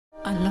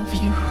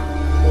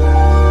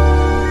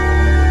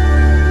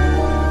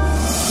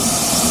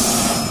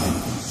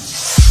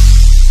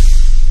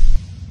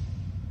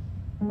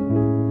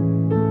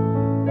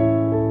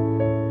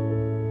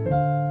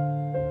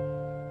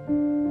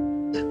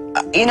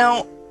You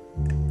know,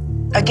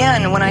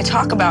 again, when I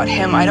talk about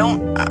him, I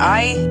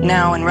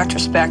now, in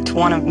retrospect,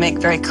 want to make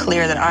very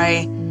clear that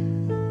I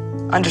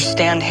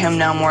understand him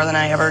now more than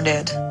I ever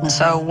did.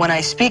 So when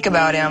I speak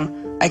about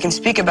him, I can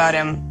speak about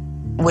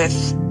him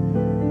with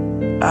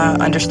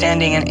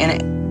understanding,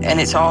 and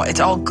it's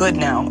all good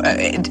now.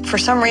 For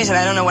some reason,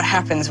 I don't know what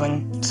happens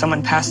when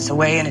someone passes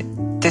away,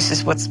 and this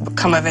is what's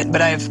come of it,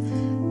 but I've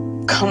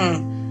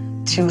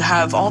come to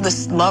have all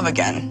this love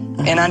again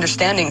and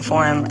understanding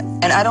for him,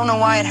 and I don't know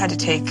why it had to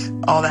take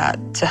all that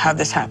to have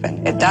this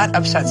happen. That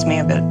upsets me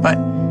a bit, but...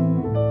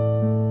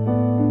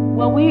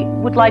 Well, we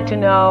would like to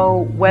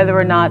know whether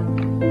or not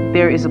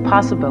there is a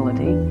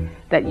possibility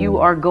that you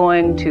are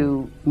going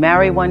to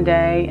marry one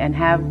day and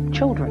have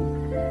children.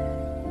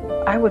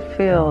 I would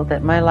feel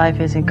that my life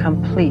isn't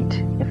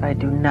complete if I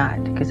do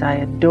not, because I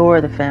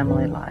adore the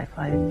family life.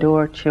 I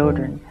adore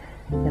children,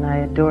 and I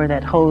adore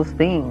that whole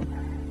thing.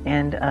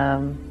 And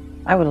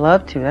I would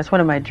love to. That's one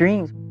of my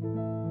dreams.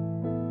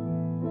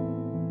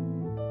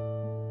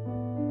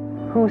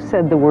 Who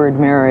said the word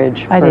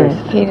marriage first? I did.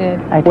 He did.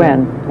 I did.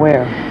 When?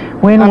 Where?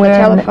 When? On Where?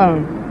 the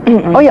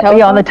telephone. Oh, yeah,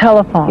 yeah, on the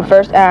telephone. He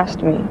first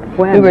asked me.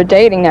 When? We were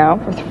dating now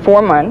for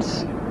 4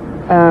 months.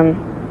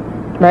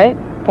 Right?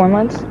 4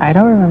 months? I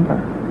don't remember.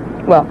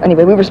 Well,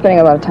 anyway, we were spending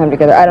a lot of time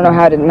together. I don't know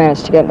how I didn't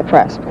manage to get in the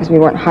press, because we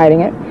weren't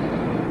hiding it.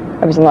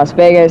 I was in Las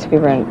Vegas, we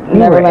were in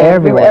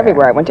Neverland, we were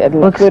everywhere. I went to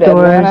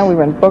Atlanta, we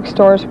were in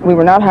bookstores, we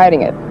were not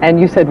hiding it. And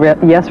you said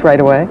yes right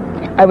away?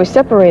 I was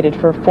separated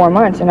for 4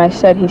 months, and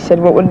he said,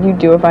 what would you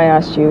do if I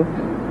asked you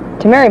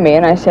to marry me?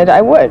 And I said,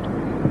 I would.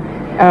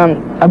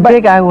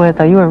 Big I would,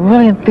 though. You were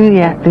really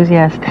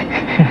enthusiastic.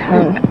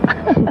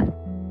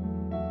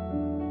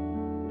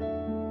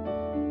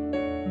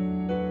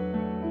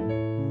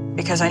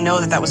 Because I know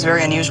that was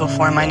very unusual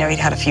for him. I know he'd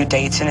had a few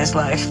dates in his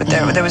life, but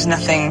there was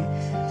nothing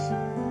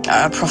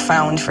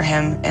profound for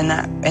him in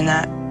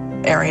that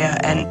area,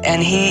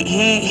 and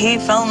he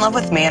fell in love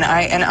with me, and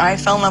I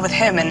fell in love with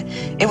him, and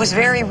it was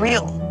very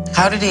real.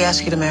 How did he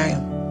ask you to marry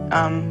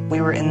him?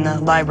 We were in the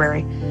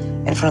library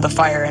in front of the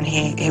fire, and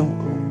he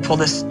pulled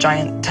this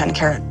giant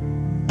 10-carat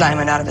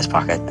diamond out of his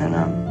pocket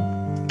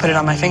and put it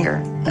on my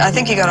finger. I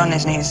think he got on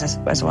his knees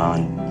as well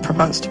and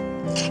proposed.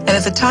 And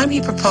at the time he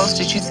proposed,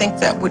 did you think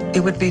that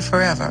it would be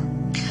forever?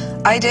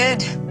 I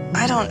did.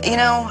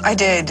 I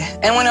did.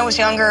 And when I was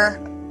younger,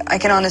 I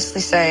can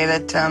honestly say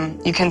that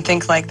you can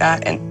think like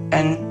that and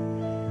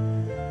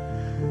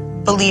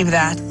believe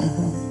that.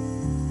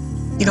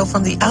 You know,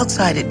 from the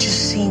outside, it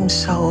just seems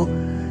so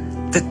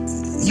that,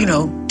 you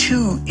know,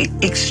 two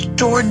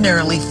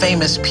extraordinarily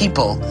famous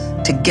people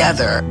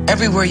together,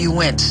 everywhere you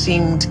went,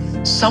 seemed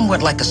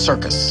somewhat like a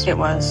circus. It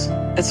was.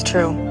 It's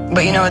true.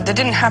 But, you know, it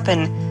didn't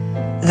happen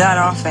that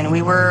often.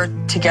 We were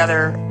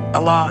together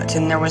a lot,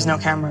 and there was no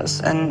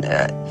cameras. And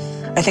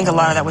I think a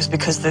lot of that was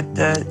because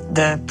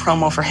the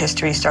promo for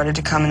History started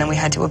to come, and then we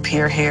had to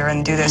appear here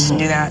and do this and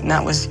do that, and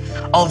that was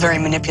all very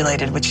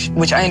manipulated,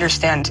 which I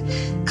understand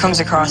comes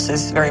across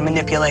as very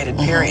manipulated,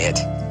 period.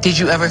 Did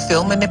you ever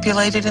feel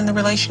manipulated in the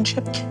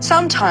relationship?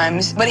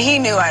 Sometimes, but he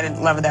knew I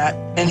didn't love that,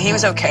 and he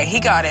was okay. He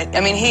got it.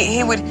 I mean,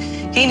 he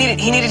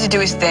needed to do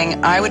his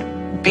thing. I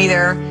would be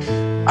there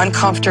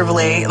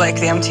uncomfortably, like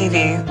the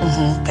MTV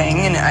thing,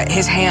 and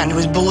his hand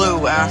was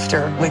blue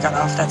after we got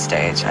off that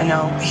stage. I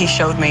know he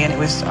showed me, and it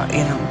was,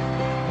 you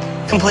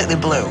know, completely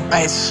blue.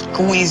 I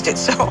squeezed it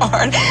so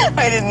hard.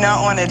 I did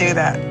not want to do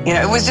that. You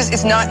know, it was just,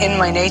 it's not in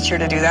my nature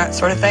to do that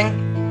sort of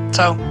thing.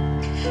 So,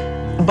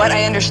 but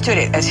I understood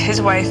it. As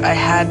his wife, I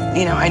had,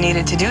 you know, I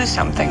needed to do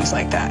some things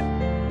like that.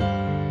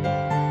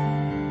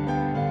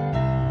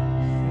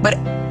 But,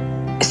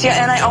 see,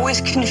 and I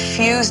always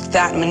confused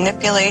that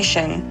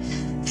manipulation,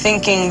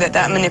 thinking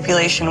that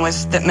manipulation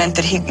meant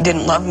that he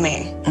didn't love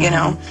me, you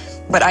know?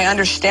 But I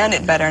understand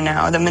it better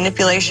now. The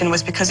manipulation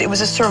was because it was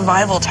a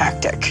survival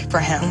tactic for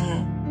him.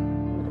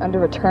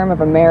 Under a term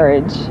of a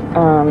marriage,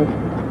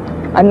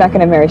 I'm not going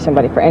to marry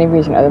somebody for any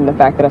reason other than the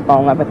fact that I fall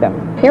in love with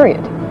them.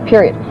 Period.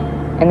 Period.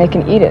 And they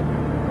can eat it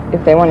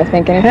if they want to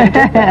think anything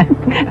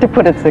different. To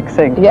put it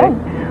succinctly. Yeah.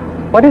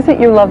 What is it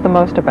you love the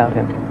most about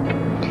him?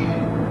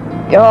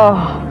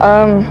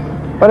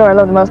 What do I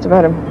love the most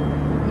about him?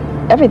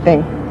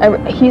 Everything.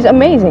 He's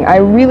amazing. I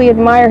really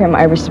admire him.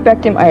 I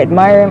respect him. I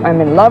admire him. I'm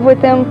in love with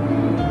him.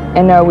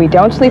 And no, we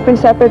don't sleep in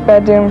separate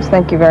bedrooms.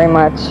 Thank you very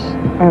much.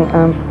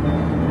 And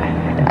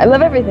I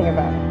love everything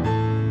about him.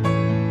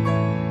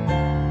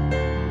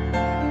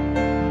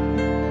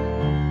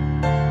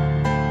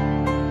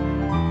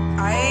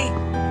 I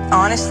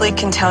honestly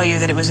can tell you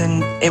that it was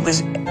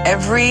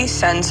every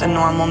sense a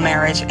normal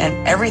marriage,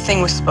 and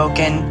everything was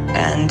spoken.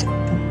 And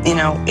you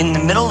know, in the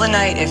middle of the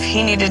night, if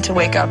he needed to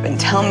wake up and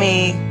tell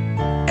me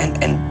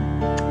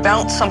and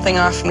bounce something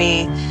off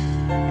me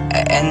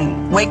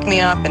and wake me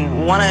up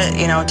and want to,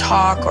 you know,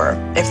 talk, or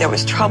if there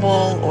was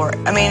trouble, or,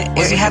 I mean...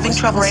 Was he having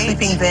trouble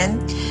sleeping then?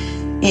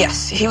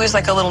 Yes, he was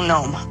like a little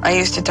gnome. I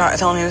used to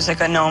tell him he was like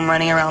a gnome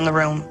running around the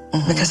room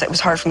because it was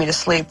hard for me to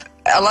sleep.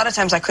 A lot of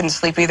times I couldn't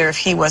sleep either if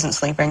he wasn't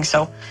sleeping,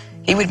 so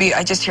he would be,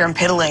 I just hear him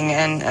piddling,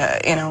 and,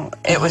 you know,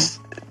 it was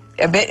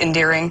a bit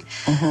endearing,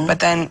 but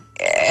then,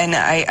 and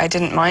I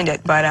didn't mind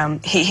it, but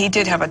he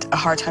did have a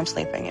hard time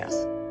sleeping, yes.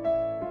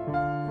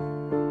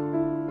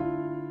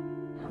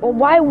 Well,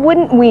 why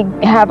wouldn't we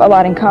have a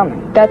lot in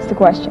common? That's the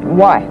question.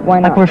 Why? Why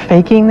not? Like we're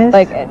faking this?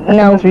 Like,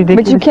 no,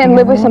 but you can't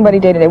live with somebody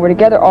day to day. We're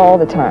together all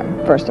the time,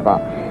 first of all.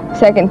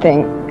 Second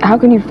thing, how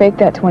can you fake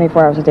that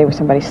 24 hours a day with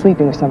somebody,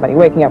 sleeping with somebody,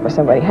 waking up with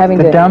somebody, having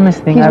the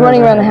dumbest thing He's I've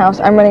running ever around the heard. house,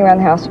 I'm running around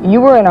the house,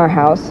 you were in our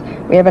house,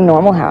 we have a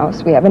normal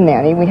house, we have a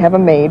nanny, we have a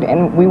maid,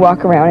 and we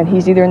walk around and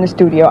he's either in the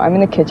studio, I'm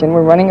in the kitchen,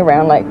 we're running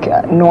around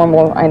like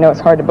normal, I know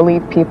it's hard to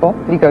believe, people.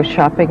 You go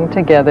shopping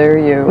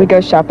together, We go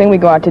shopping, we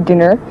go out to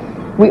dinner,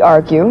 we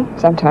argue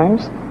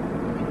sometimes.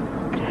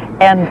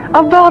 And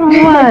about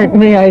what,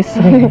 may I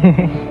say?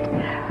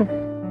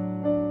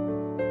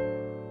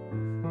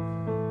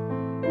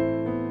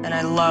 And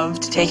I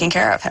loved taking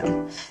care of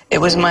him. It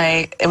was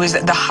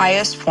the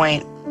highest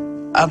point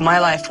of my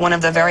life, one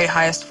of the very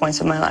highest points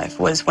of my life,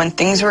 was when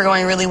things were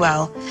going really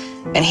well,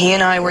 and he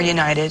and I were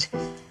united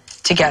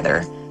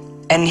together,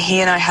 and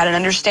he and I had an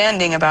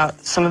understanding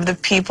about some of the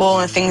people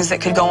and things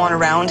that could go on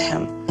around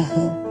him.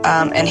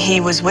 And he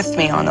was with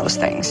me on those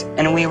things,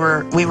 and we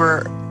were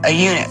a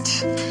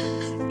unit.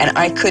 And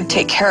I could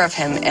take care of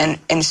him, and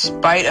in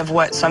spite of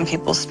what some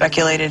people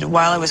speculated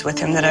while I was with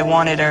him, that I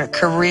wanted a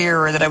career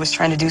or that I was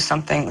trying to do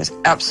something, was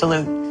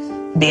absolute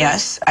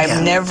BS.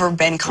 I've never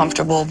been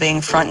comfortable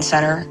being front and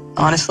center,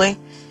 honestly.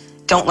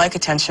 Don't like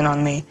attention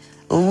on me.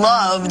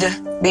 Loved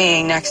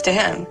being next to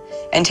him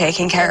and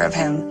taking care of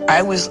him.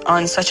 I was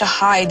on such a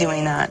high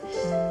doing that,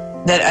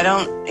 that I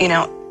don't, you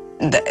know,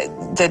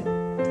 that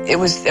it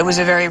was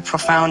a very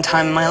profound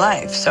time in my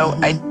life. So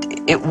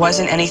it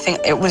wasn't anything,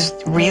 it was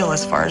real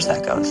as far as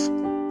that goes.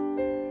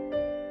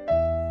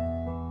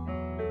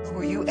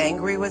 Were you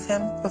angry with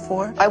him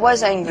before? I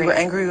was angry. You were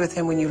angry with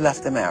him when you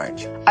left the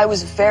marriage? I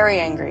was very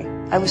angry.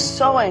 I was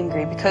so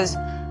angry because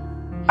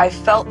I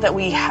felt that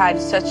we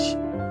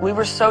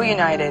were so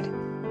united,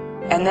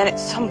 and then at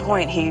some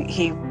point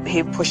he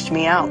pushed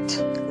me out.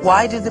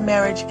 Why did the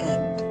marriage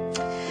end?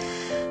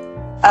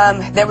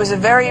 There was a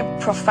very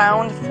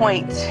profound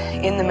point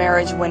in the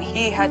marriage when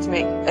he had to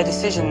make a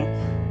decision.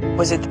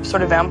 Was it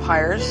sort of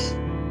vampires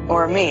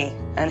or me?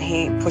 And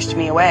he pushed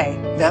me away.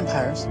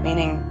 Vampires?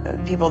 Meaning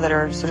people that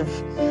are sort of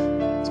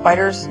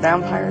spiders,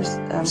 vampires.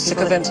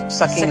 Sycophants,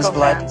 sucking his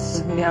blood?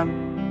 Yeah.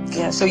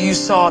 Yes. So you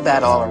saw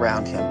that all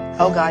around him?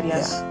 Oh, God,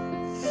 yes.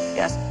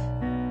 Yes.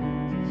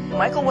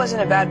 Michael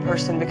wasn't a bad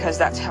person because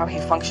that's how he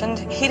functioned.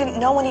 He didn't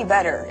know any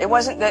better. It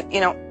wasn't that,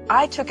 you know,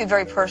 I took it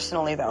very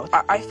personally, though.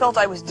 I felt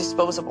I was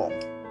disposable.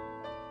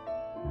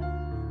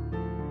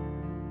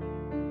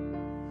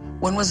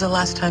 When was the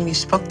last time you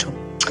spoke to him?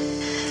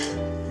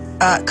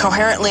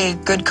 Coherently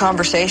good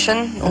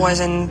conversation was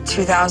in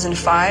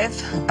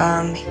 2005.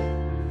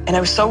 And I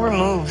was so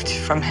removed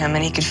from him,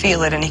 and he could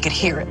feel it and he could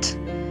hear it.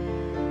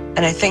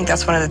 And I think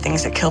that's one of the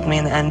things that killed me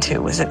in the end,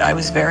 too, was that I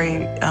was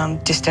very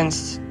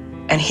distanced,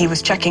 and he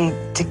was checking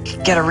to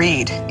get a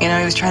read. You know,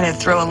 he was trying to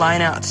throw a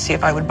line out to see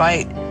if I would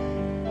bite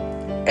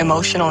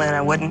emotionally, and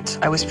I wouldn't.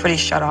 I was pretty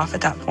shut off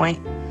at that point.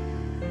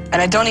 And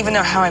I don't even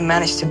know how I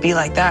managed to be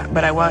like that,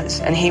 but I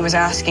was. And he was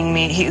asking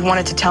me, he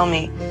wanted to tell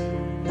me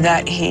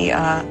that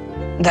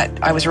that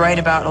I was right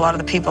about a lot of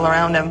the people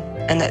around him,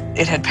 and that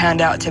it had panned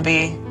out to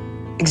be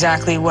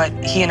exactly what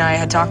he and I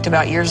had talked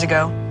about years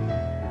ago.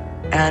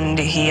 And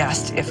he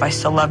asked if I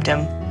still loved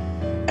him,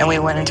 and we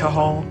went into a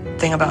whole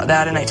thing about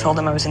that, and I told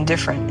him I was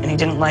indifferent, and he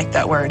didn't like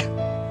that word.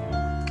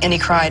 And he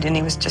cried, and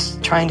he was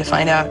just trying to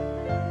find out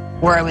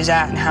where I was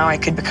at and how I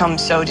could become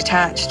so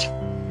detached.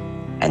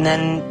 And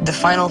then the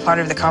final part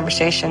of the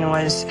conversation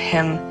was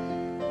him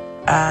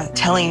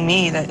telling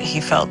me that he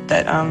felt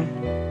that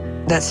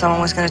that someone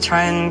was going to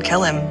try and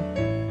kill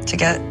him to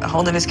get a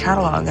hold of his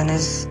catalog and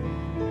his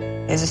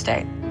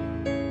estate.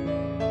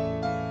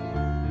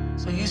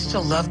 So you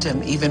still loved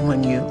him even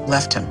when you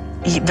left him?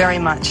 Very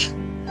much.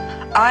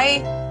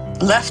 I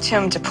left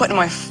him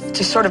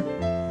to sort of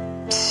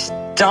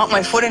stomp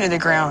my foot into the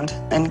ground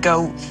and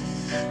go.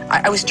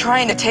 I was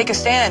trying to take a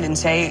stand and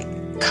say,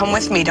 come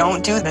with me,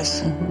 don't do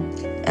this.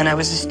 And it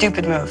was a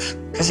stupid move,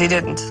 because he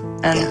didn't.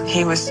 And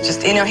he was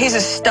just, you know, he's a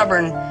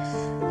stubborn,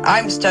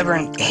 I'm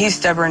stubborn, he's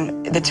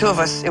stubborn. The two of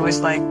us, it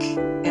was like,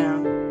 you know.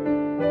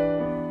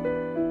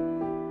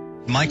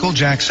 Michael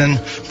Jackson,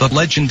 the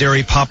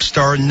legendary pop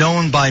star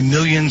known by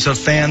millions of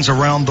fans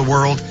around the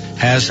world,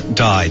 has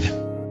died.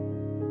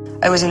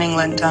 I was in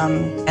England,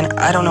 and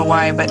I don't know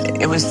why,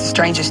 but it was the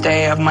strangest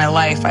day of my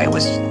life. I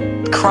was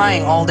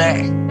crying all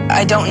day.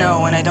 I don't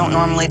know, and I don't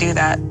normally do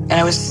that. And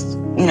I was,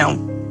 you know,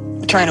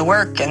 trying to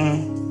work,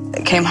 and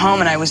I came home,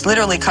 and I was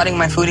literally cutting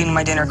my food, eating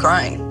my dinner,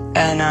 crying.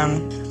 And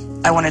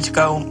I wanted to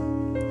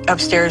go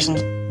upstairs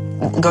and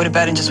go to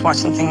bed and just watch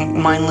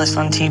something mindless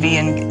on TV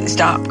and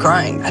stop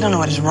crying. I don't know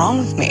what is wrong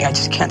with me. I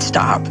just can't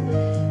stop.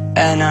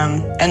 And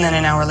then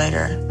an hour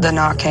later, the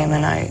knock came,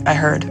 and I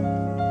heard.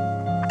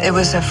 It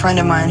was a friend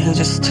of mine who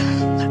just,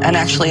 and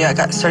actually I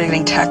started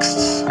getting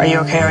texts. Are you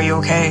okay? Are you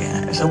okay?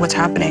 I said, what's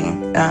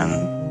happening?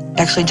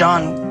 Actually,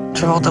 John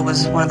Travolta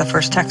was one of the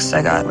first texts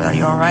I got. Are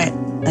you all right?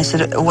 I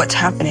said, what's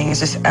happening? Is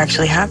this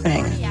actually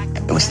happening?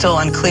 It was still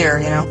unclear,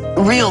 you know.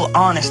 Real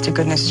honest to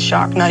goodness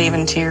shock, not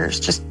even tears,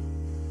 just,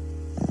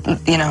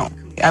 you know,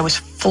 I was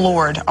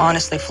floored,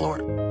 honestly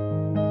floored.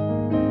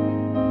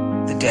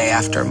 The day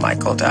after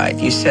Michael died,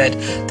 you said,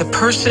 the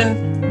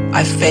person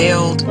I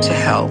failed to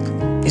help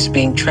is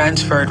being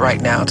transferred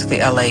right now to the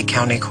LA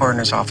County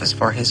Coroner's Office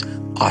for his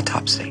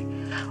autopsy.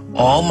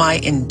 All my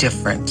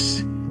indifference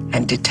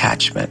and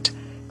detachment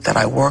that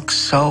I worked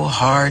so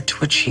hard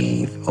to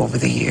achieve over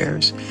the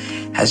years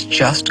has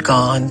just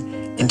gone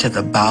into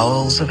the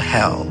bowels of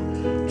hell,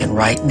 and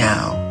right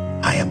now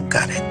I am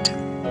gutted.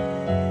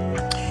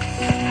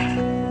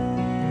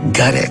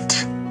 Gutted.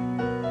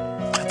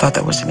 I thought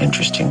that was an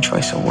interesting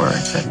choice of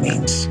words. That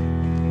means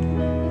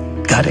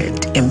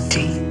gutted,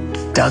 empty,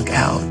 dug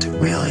out,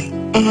 really.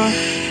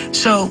 Mm-hmm.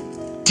 So,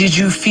 did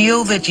you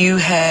feel that you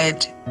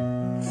had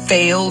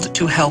failed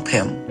to help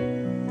him?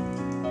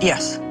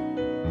 Yes.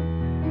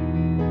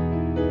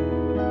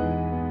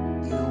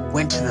 You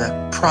went to the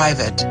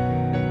private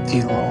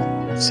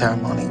funeral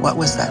ceremony. What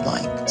was that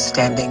like,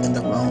 standing in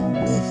the room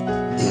with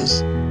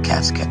his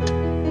casket?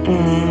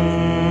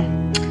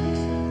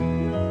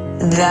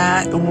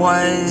 That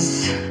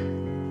was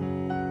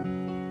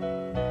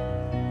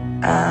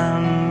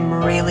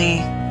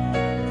really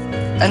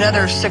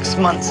another 6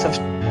 months of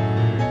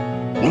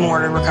more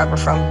to recover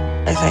from,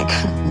 I think.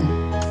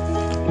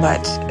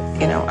 But,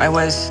 you know, I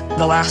was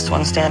the last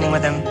one standing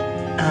with him.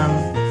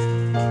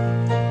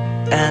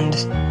 And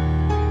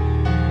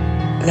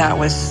that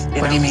was,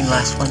 What do you mean,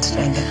 last one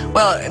standing?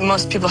 Well,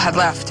 most people had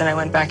left, and I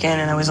went back in,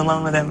 and I was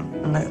alone with him,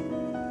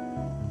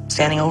 and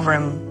standing over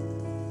him.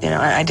 You know,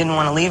 I didn't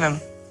want to leave him.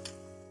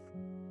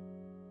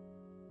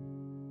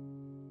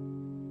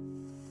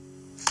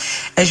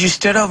 As you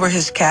stood over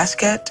his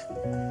casket,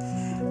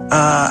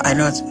 I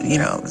know it's, you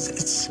know,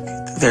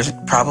 there's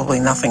probably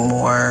nothing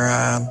more,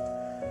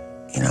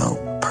 you know,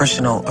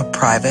 personal or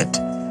private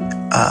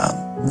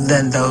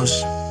than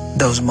those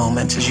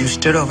moments. As you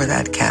stood over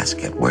that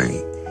casket, were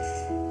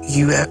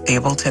you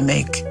able to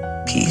make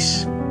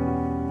peace?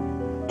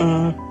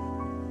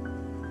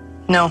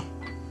 No,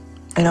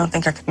 I don't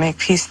think I could make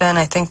peace then.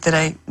 I think that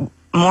I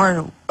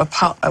wanted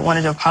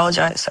to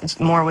apologize.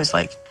 More was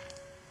like,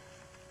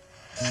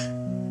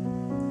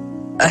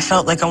 I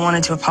felt like I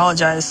wanted to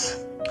apologize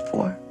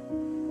for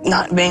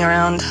not being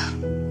around,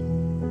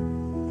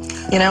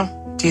 you know?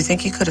 Do you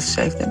think you could have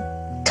saved him?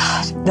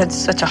 God, that's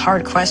such a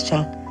hard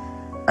question.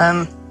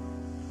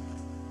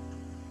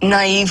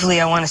 Naively,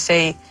 I want to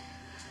say,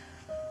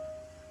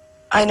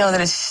 I know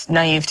that it's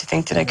naive to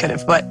think that I could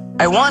have, but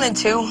I wanted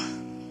to.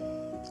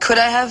 Could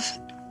I have?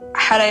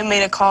 Had I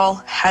made a call,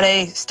 had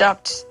I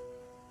stopped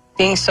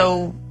being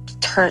so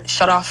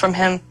shut off from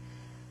him,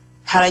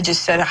 had I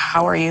just said,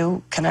 how are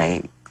you? Can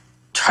I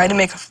try to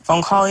make a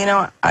phone call? You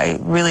know, I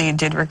really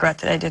did regret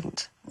that I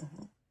didn't.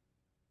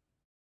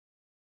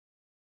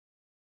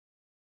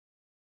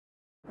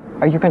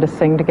 Are you going to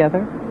sing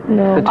together?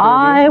 No.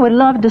 I would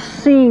love to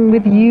sing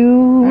with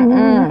you.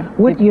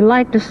 Would you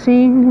like to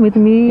sing with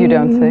me? You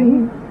don't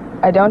sing?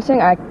 I don't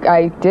sing.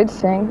 I did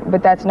sing,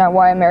 but that's not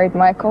why I married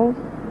Michael.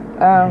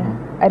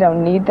 I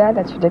don't need that.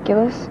 That's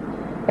ridiculous.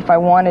 If I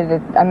wanted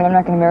it, I mean, I'm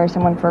not going to marry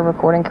someone for a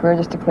recording career,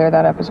 just to clear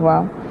that up as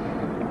well.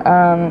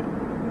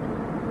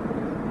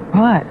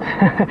 What?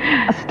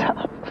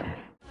 Stop.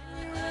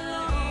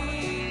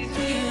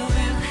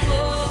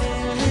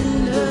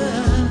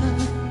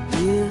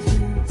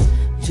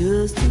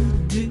 Just a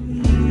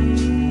dream.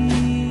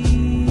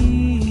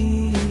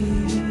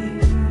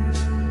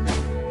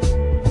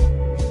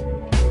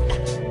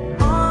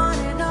 On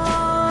and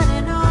on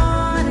and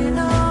on and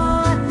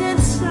on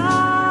inside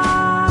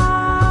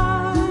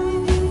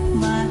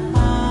my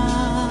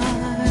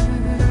heart.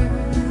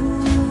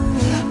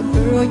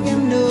 Girl, you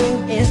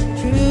know it's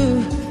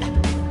true.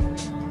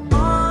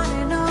 On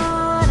and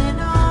on and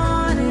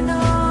on and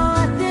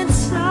on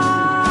inside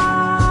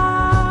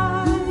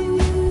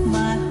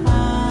my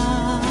heart.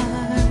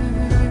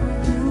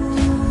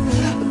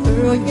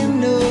 Girl, you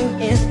know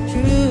it's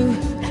true.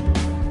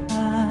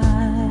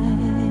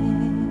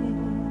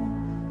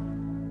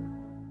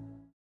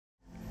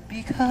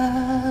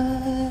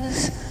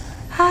 Because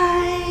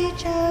I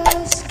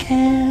just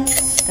can't